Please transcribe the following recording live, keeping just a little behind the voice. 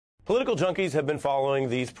Political junkies have been following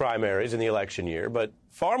these primaries in the election year, but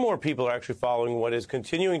far more people are actually following what is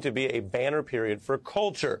continuing to be a banner period for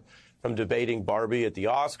culture, from debating Barbie at the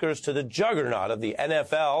Oscars to the juggernaut of the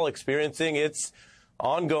NFL experiencing its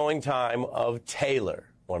ongoing time of Taylor,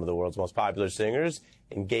 one of the world's most popular singers,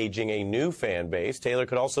 engaging a new fan base. Taylor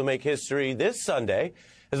could also make history this Sunday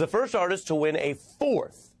as the first artist to win a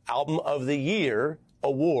 4th Album of the Year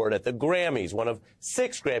award at the Grammys, one of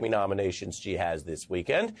 6 Grammy nominations she has this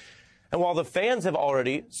weekend. And while the fans have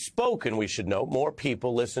already spoken, we should note, more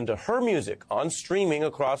people listened to her music on streaming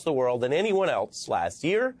across the world than anyone else last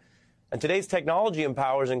year. And today's technology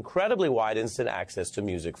empowers incredibly wide instant access to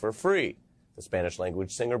music for free. The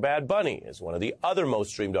Spanish-language singer Bad Bunny is one of the other most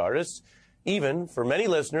streamed artists, even for many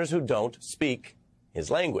listeners who don't speak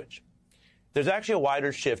his language. There's actually a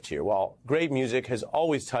wider shift here. While great music has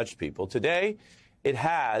always touched people, today it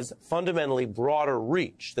has fundamentally broader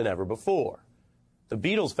reach than ever before. The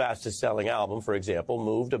Beatles' fastest-selling album, for example,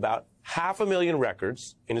 moved about 500,000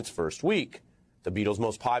 records in its first week. The Beatles'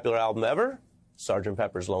 most popular album ever, Sgt.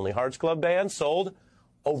 Pepper's Lonely Hearts Club Band, sold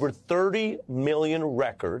over 30 million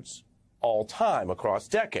records all time across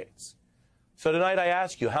decades. So tonight I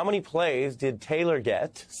ask you, how many plays did Taylor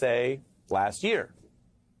get, say, last year?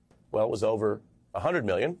 Well, it was over 100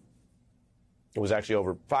 million. It was actually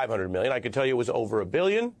over 500 million. I could tell you it was over 1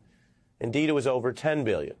 billion. Indeed, it was over 10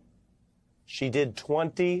 billion. She did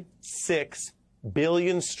 26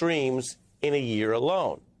 billion streams in a year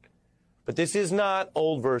alone. But this is not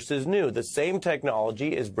old versus new. The same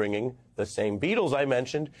technology is bringing the same Beatles I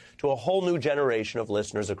mentioned to a whole new generation of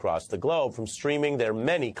listeners across the globe, from streaming their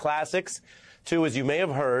many classics to, as you may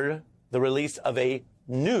have heard, the release of a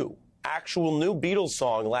actual new Beatles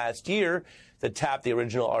song last year that tapped the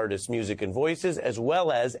original artist's music and voices, as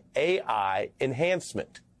well as AI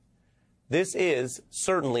enhancement. This is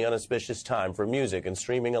certainly an auspicious time for music, and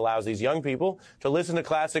streaming allows these young people to listen to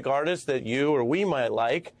classic artists that you or we might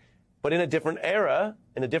like, but in a different era,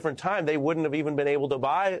 in a different time, they wouldn't have even been able to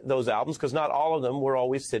buy those albums because not all of them were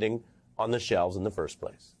always sitting on the shelves in the first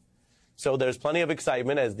place. So there's plenty of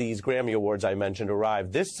excitement as these Grammy Awards I mentioned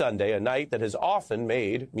arrive this Sunday, a night that has often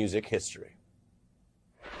made music history.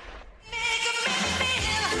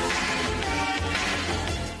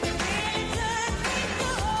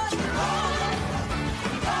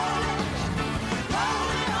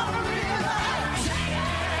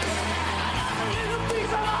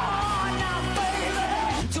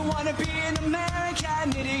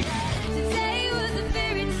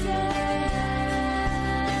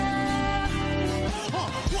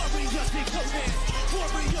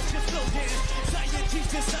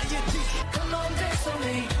 Come on, dance for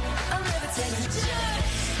me. I'm levitating. Just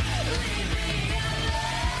leave me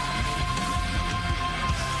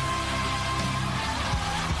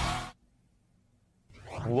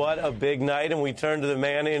alone. What a big night, and we turn to the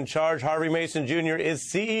man in charge. Harvey Mason Jr. is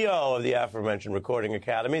CEO of the aforementioned Recording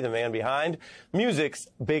Academy, the man behind music's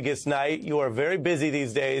biggest night. You are very busy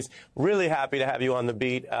these days. Really happy to have you on the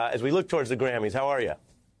beat as we look towards the Grammys. How are you?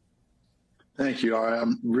 Thank you, Ari.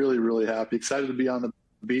 I'm really, really happy. Excited to be on the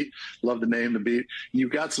beat. Love the name, The Beat.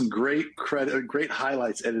 You've got some great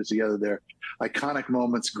highlights edited together there. Iconic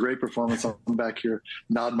moments, great performance. I'm back here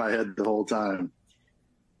nodding my head the whole time.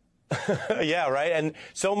 Yeah, right. And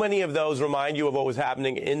so many of those remind you of what was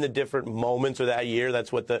happening in the different moments of that year.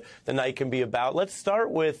 That's what the night can be about. Let's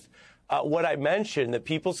start with what I mentioned, that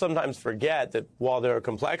people sometimes forget that while there are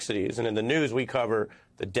complexities, and in the news we cover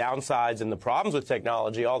the downsides and the problems with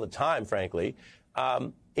technology all the time, frankly,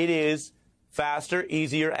 it is faster,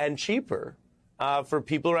 easier, and cheaper for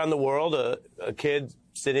people around the world. A kid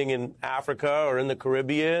sitting in Africa or in the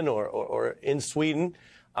Caribbean or in Sweden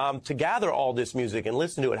to gather all this music and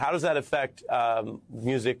listen to it. How does that affect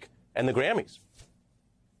music and the Grammys?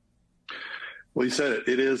 Well, you said it.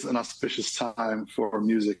 It is an auspicious time for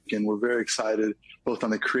music, and we're very excited both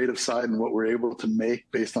on the creative side and what we're able to make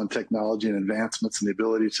based on technology and advancements and the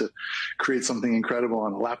ability to create something incredible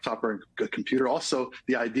on a laptop or a computer. Also,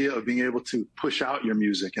 the idea of being able to push out your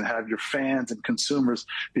music and have your fans and consumers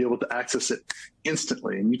be able to access it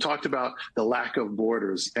instantly. And you talked about the lack of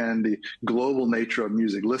borders and the global nature of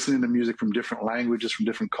music, listening to music from different languages, from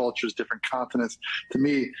different cultures, different continents. To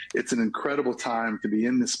me, it's an incredible time to be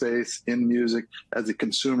in this space, in music, as a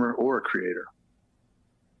consumer or a creator.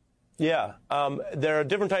 Yeah, there are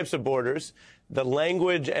different types of borders. The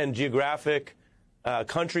language and geographic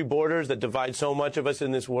country borders that divide so much of us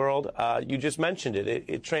in this world, you just mentioned it.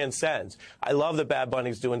 It transcends. I love that Bad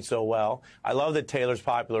Bunny's doing so well. I love that Taylor's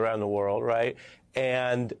popular around the world, right?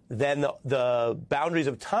 And then the boundaries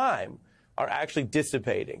of time are actually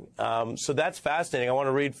dissipating. So that's fascinating. I want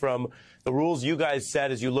to read from the rules you guys set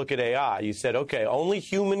as you look at AI. You said, okay, only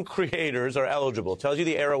human creators are eligible. Tells you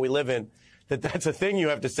the era we live in, that's a thing you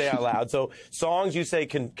have to say out loud. So songs you say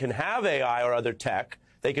can have AI or other tech.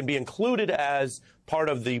 They can be included as part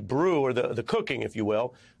of the brew or the cooking, if you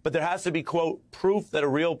will. But there has to be, quote, proof that a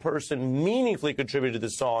real person meaningfully contributed to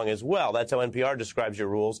the song as well. That's how NPR describes your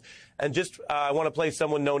rules. And just I want to play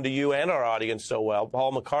someone known to you and our audience so well,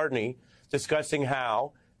 Paul McCartney, discussing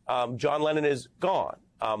how John Lennon is gone.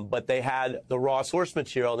 But they had the raw source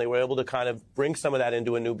material, and they were able to kind of bring some of that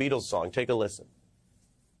into a new Beatles song. Take a listen.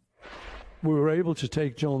 We were able to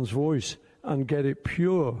take John's voice and get it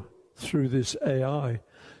pure through this AI,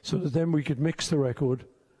 so that then we could mix the record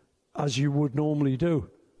as you would normally do,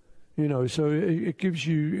 you know. So it gives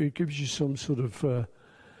you some sort of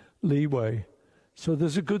leeway. So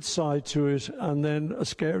there's a good side to it, and then a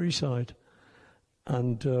scary side,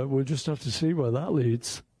 and we'll just have to see where that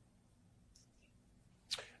leads.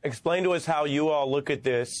 Explain to us how you all look at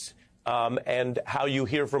this and how you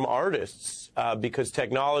hear from artists, because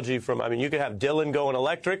technology I mean, you could have Dylan going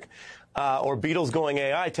electric or Beatles going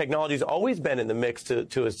AI. Technology's always been in the mix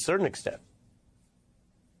to a certain extent.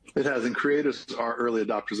 It has, and creators are early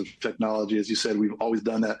adopters of technology. As you said, we've always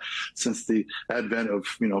done that since the advent of,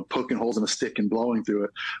 you know, poking holes in a stick and blowing through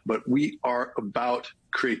it. But we are about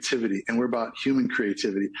creativity, and we're about human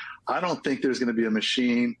creativity. I don't think there's going to be a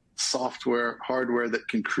machine, software, hardware that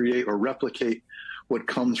can create or replicate what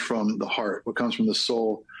comes from the heart, what comes from the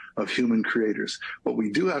soul of human creators. What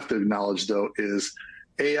we do have to acknowledge, though, is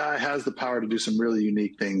AI has the power to do some really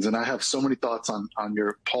unique things. And I have so many thoughts on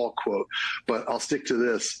your Paul quote, but I'll stick to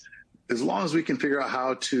this. As long as we can figure out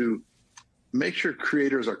how to make sure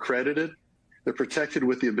creators are credited, they're protected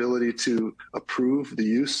with the ability to approve the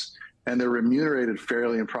use, and they're remunerated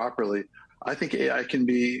fairly and properly, I think AI can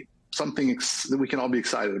be something that we can all be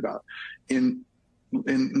excited about. In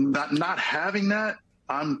not having that,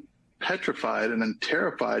 I'm petrified and I'm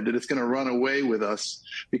terrified that it's going to run away with us.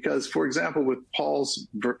 Because, for example, with Paul's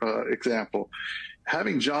example,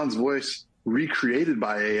 having John's voice recreated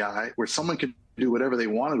by AI, where someone can do whatever they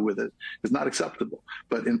wanted with it, is not acceptable.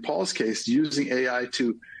 But in Paul's case, using AI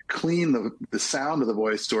to clean the sound of the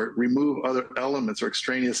voice or remove other elements or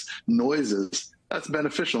extraneous noises, that's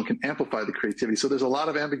beneficial and can amplify the creativity. So there's a lot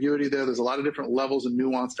of ambiguity there. There's a lot of different levels and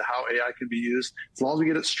nuance to how AI can be used. As long as we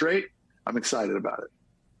get it straight, I'm excited about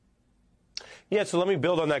it. Yeah, so let me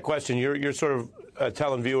build on that question. You're sort of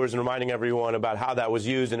telling viewers and reminding everyone about how that was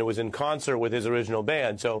used, and it was in concert with his original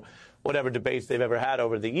band. So whatever debates they've ever had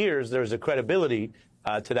over the years, there's a credibility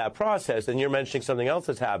to that process. And you're mentioning something else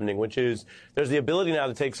that's happening, which is there's the ability now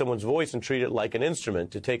to take someone's voice and treat it like an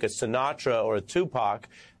instrument, to take a Sinatra or a Tupac,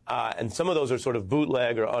 and some of those are sort of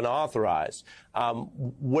bootleg or unauthorized.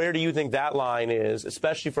 Where do you think that line is,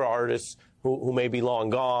 especially for artists who may be long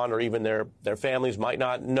gone, or even their families might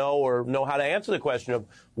not know how to answer the question of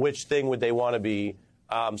which thing would they want to be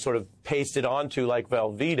sort of pasted onto like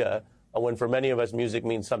Velveeta, when for many of us music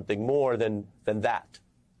means something more than that?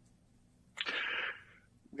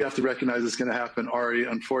 We have to recognize it's going to happen, Ari.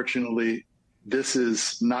 Unfortunately, this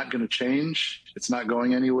is not going to change. It's not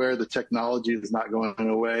going anywhere. The technology is not going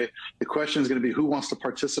away. The question is going to be who wants to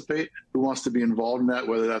participate, who wants to be involved in that,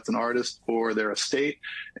 whether that's an artist or their estate.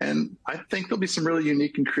 And I think there'll be some really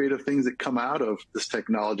unique and creative things that come out of this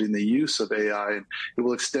technology and the use of AI. And it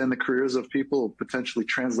will extend the careers of people, potentially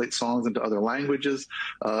translate songs into other languages.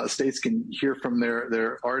 Estates can hear from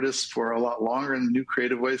their artists for a lot longer in new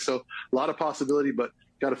creative ways. So a lot of possibility, but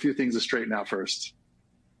got a few things to straighten out first.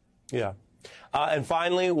 Yeah. And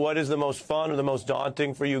finally, what is the most fun or the most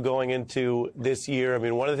daunting for you going into this year? I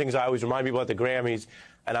mean, one of the things I always remind people about the Grammys,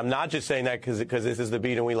 and I'm not just saying that because this is the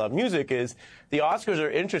beat and we love music, is the Oscars are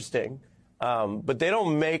interesting, but they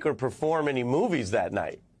don't make or perform any movies that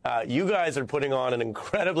night. You guys are putting on an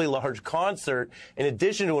incredibly large concert in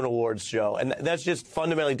addition to an awards show, and that's just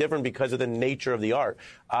fundamentally different because of the nature of the art.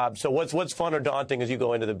 So what's fun or daunting as you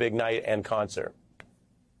go into the big night and concert?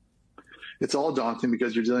 It's all daunting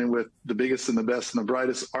because you're dealing with the biggest and the best and the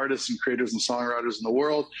brightest artists and creators and songwriters in the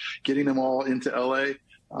world, getting them all into LA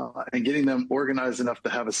and getting them organized enough to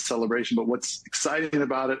have a celebration. But what's exciting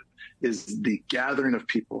about it is the gathering of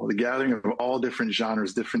people, the gathering of all different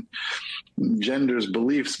genres, different genders,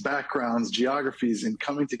 beliefs, backgrounds, geographies, and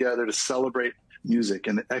coming together to celebrate music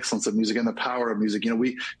and the excellence of music and the power of music. You know,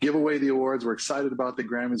 we give away the awards. We're excited about the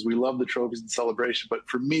Grammys. We love the trophies and celebration. But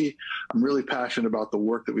for me, I'm really passionate about the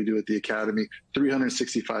work that we do at the Academy.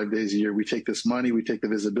 365 days a year, we take this money, we take the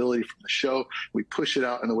visibility from the show, we push it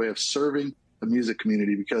out in the way of serving the music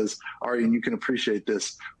community, because, Ari, and you can appreciate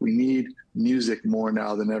this, we need music more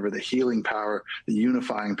now than ever. The healing power, the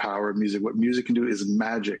unifying power of music. What music can do is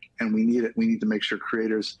magic, and we need it. We need to make sure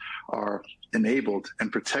creators are enabled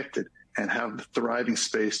and protected and have the thriving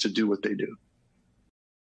space to do what they do.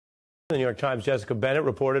 The New York Times' Jessica Bennett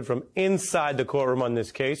reported from inside the courtroom on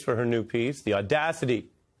this case for her new piece, The Audacity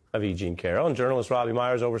of E. Jean Carroll. And journalist Robbie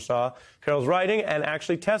Myers oversaw Carroll's writing and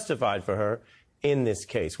actually testified for her in this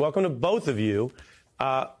case. Welcome to both of you.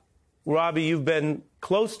 Robbie, you've been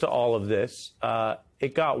close to all of this.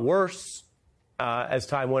 It got worse as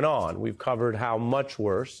time went on. We've covered how much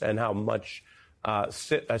worse and how much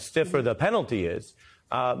stiffer the penalty is.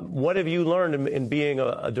 What have you learned in being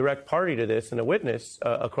a direct party to this and a witness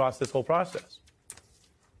across this whole process?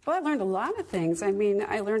 Well, I learned a lot of things. I mean,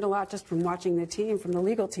 I learned a lot just from watching the team, from the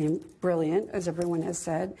legal team, brilliant, as everyone has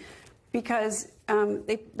said, because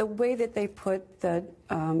the way that they put the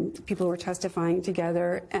people who were testifying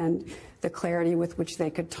together and the clarity with which they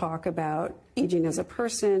could talk about E. Jean as a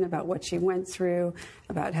person, about what she went through,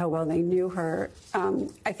 about how well they knew her,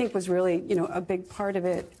 I think was really, a big part of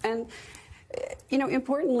it. And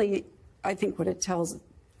importantly, I think what it tells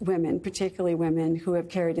women, particularly women who have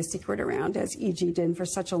carried a secret around, as E.G. did for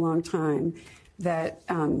such a long time, that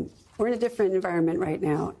we're in a different environment right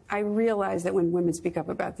now. I realize that when women speak up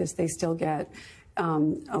about this, they still get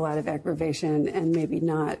a lot of aggravation and maybe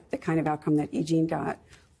not the kind of outcome that E.G. got.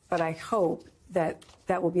 But I hope that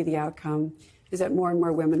that will be the outcome, is that more and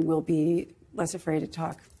more women will be less afraid to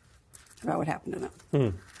talk about what happened to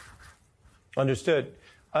them. Understood.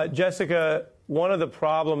 Jessica, one of the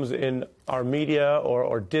problems in our media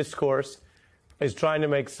or discourse is trying to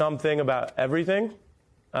make something about everything.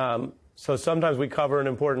 So sometimes we cover an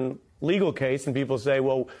important legal case and people say,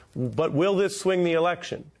 well, but will this swing the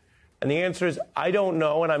election? And the answer is, I don't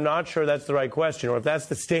know, and I'm not sure that's the right question. Or if that's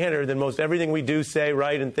the standard, then most everything we do, say,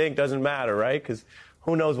 write, and think doesn't matter, right? Because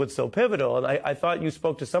who knows what's so pivotal? And I thought you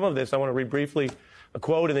spoke to some of this. I want to read briefly a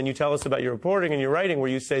quote, and then you tell us about your reporting and your writing, where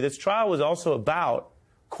you say this trial was also about,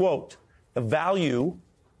 quote, the value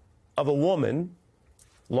of a woman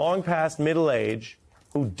long past middle age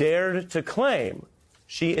who dared to claim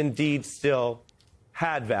she indeed still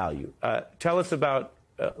had value. Tell us about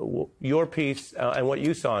your piece and what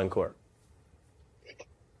you saw in court.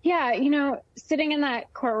 Yeah, sitting in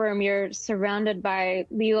that courtroom, you're surrounded by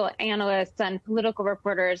legal analysts and political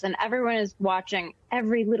reporters, and everyone is watching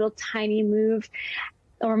every little tiny move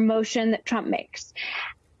or motion that Trump makes.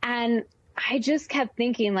 And I just kept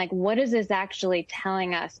thinking, what is this actually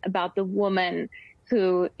telling us about the woman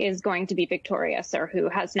who is going to be victorious, or who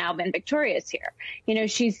has now been victorious here?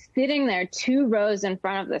 She's sitting there 2 rows in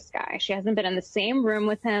front of this guy. She hasn't been in the same room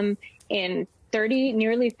with him in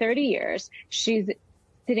nearly 30 years. She's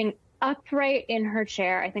sitting upright in her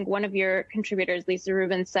chair. I think one of your contributors, Lisa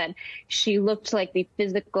Rubin, said she looked like the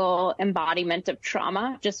physical embodiment of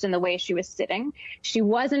trauma, just in the way she was sitting. She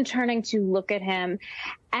wasn't turning to look at him.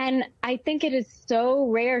 And I think it is so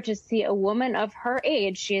rare to see a woman of her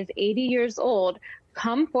age, she is 80 years old,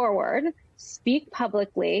 come forward, speak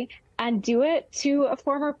publicly, and do it to a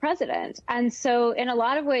former president. And so in a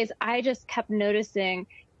lot of ways, I just kept noticing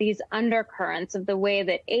these undercurrents of the way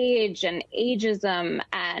that age and ageism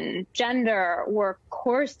and gender were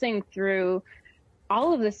coursing through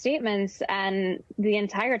all of the statements and the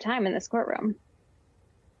entire time in this courtroom.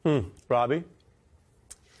 Robbie?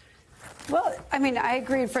 Well, I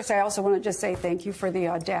agree. First, I also want to just say thank you for the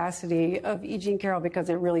audacity of E. Jean Carroll, because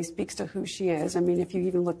it really speaks to who she is. If you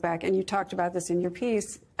even look back, and you talked about this in your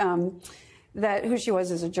piece, that who she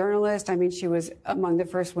was as a journalist. She was among the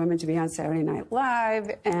first women to be on Saturday Night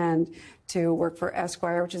Live and to work for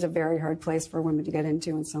Esquire, which is a very hard place for women to get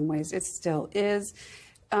into in some ways. It still is.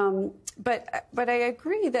 But I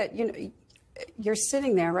agree that, you're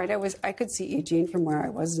sitting there, right? I could see E. Jean from where I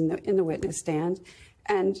was in the witness stand.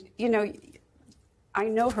 And, I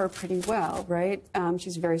know her pretty well, right?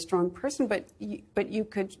 She's a very strong person, but you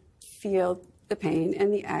could feel the pain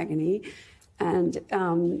and the agony, and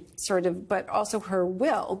but also her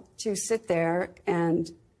will to sit there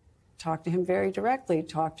and talk to him very directly,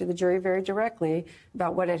 talk to the jury very directly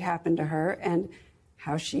about what had happened to her and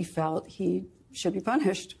how she felt he should be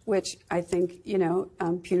punished, which I think,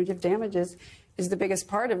 punitive damages is the biggest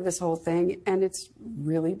part of this whole thing, and it's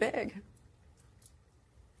really big.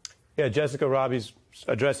 Yeah, Jessica, Robbie's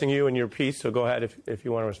addressing you in your piece, so go ahead if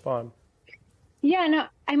you want to respond. Yeah, no,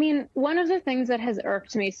 one of the things that has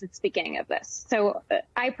irked me since the beginning of this. So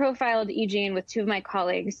I profiled E. Jean with 2 of my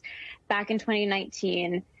colleagues back in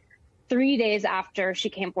 2019, 3 days after she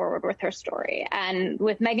came forward with her story. And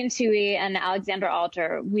with Megan Twohey and Alexander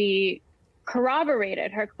Alter, we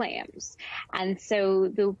corroborated her claims. And so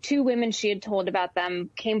the two women she had told about them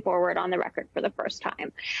came forward on the record for the first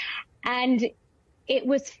time. And it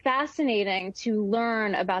was fascinating to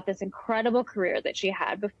learn about this incredible career that she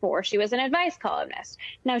had before she was an advice columnist.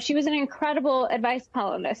 Now, she was an incredible advice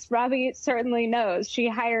columnist. Robbie certainly knows. She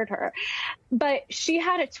hired her. But she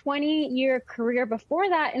had a 20-year career before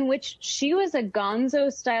that in which she was a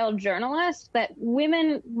gonzo-style journalist that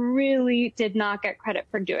women really did not get credit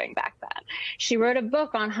for doing back then. She wrote a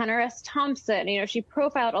book on Hunter S. Thompson. You know, she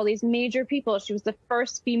profiled all these major people. She was the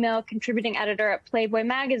first female contributing editor at Playboy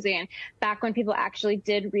magazine, back when people actually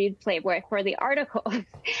did read Playboy for the articles.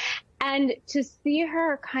 And to see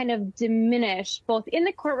her kind of diminish, both in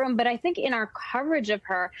the courtroom, but I think in our coverage of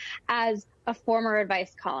her as a former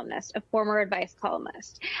advice columnist,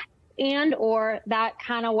 and or that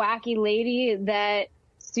kind of wacky lady that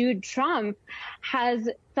sued Trump, has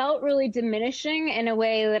felt really diminishing in a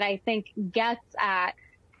way that I think gets at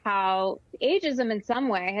how ageism in some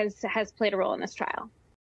way has played a role in this trial.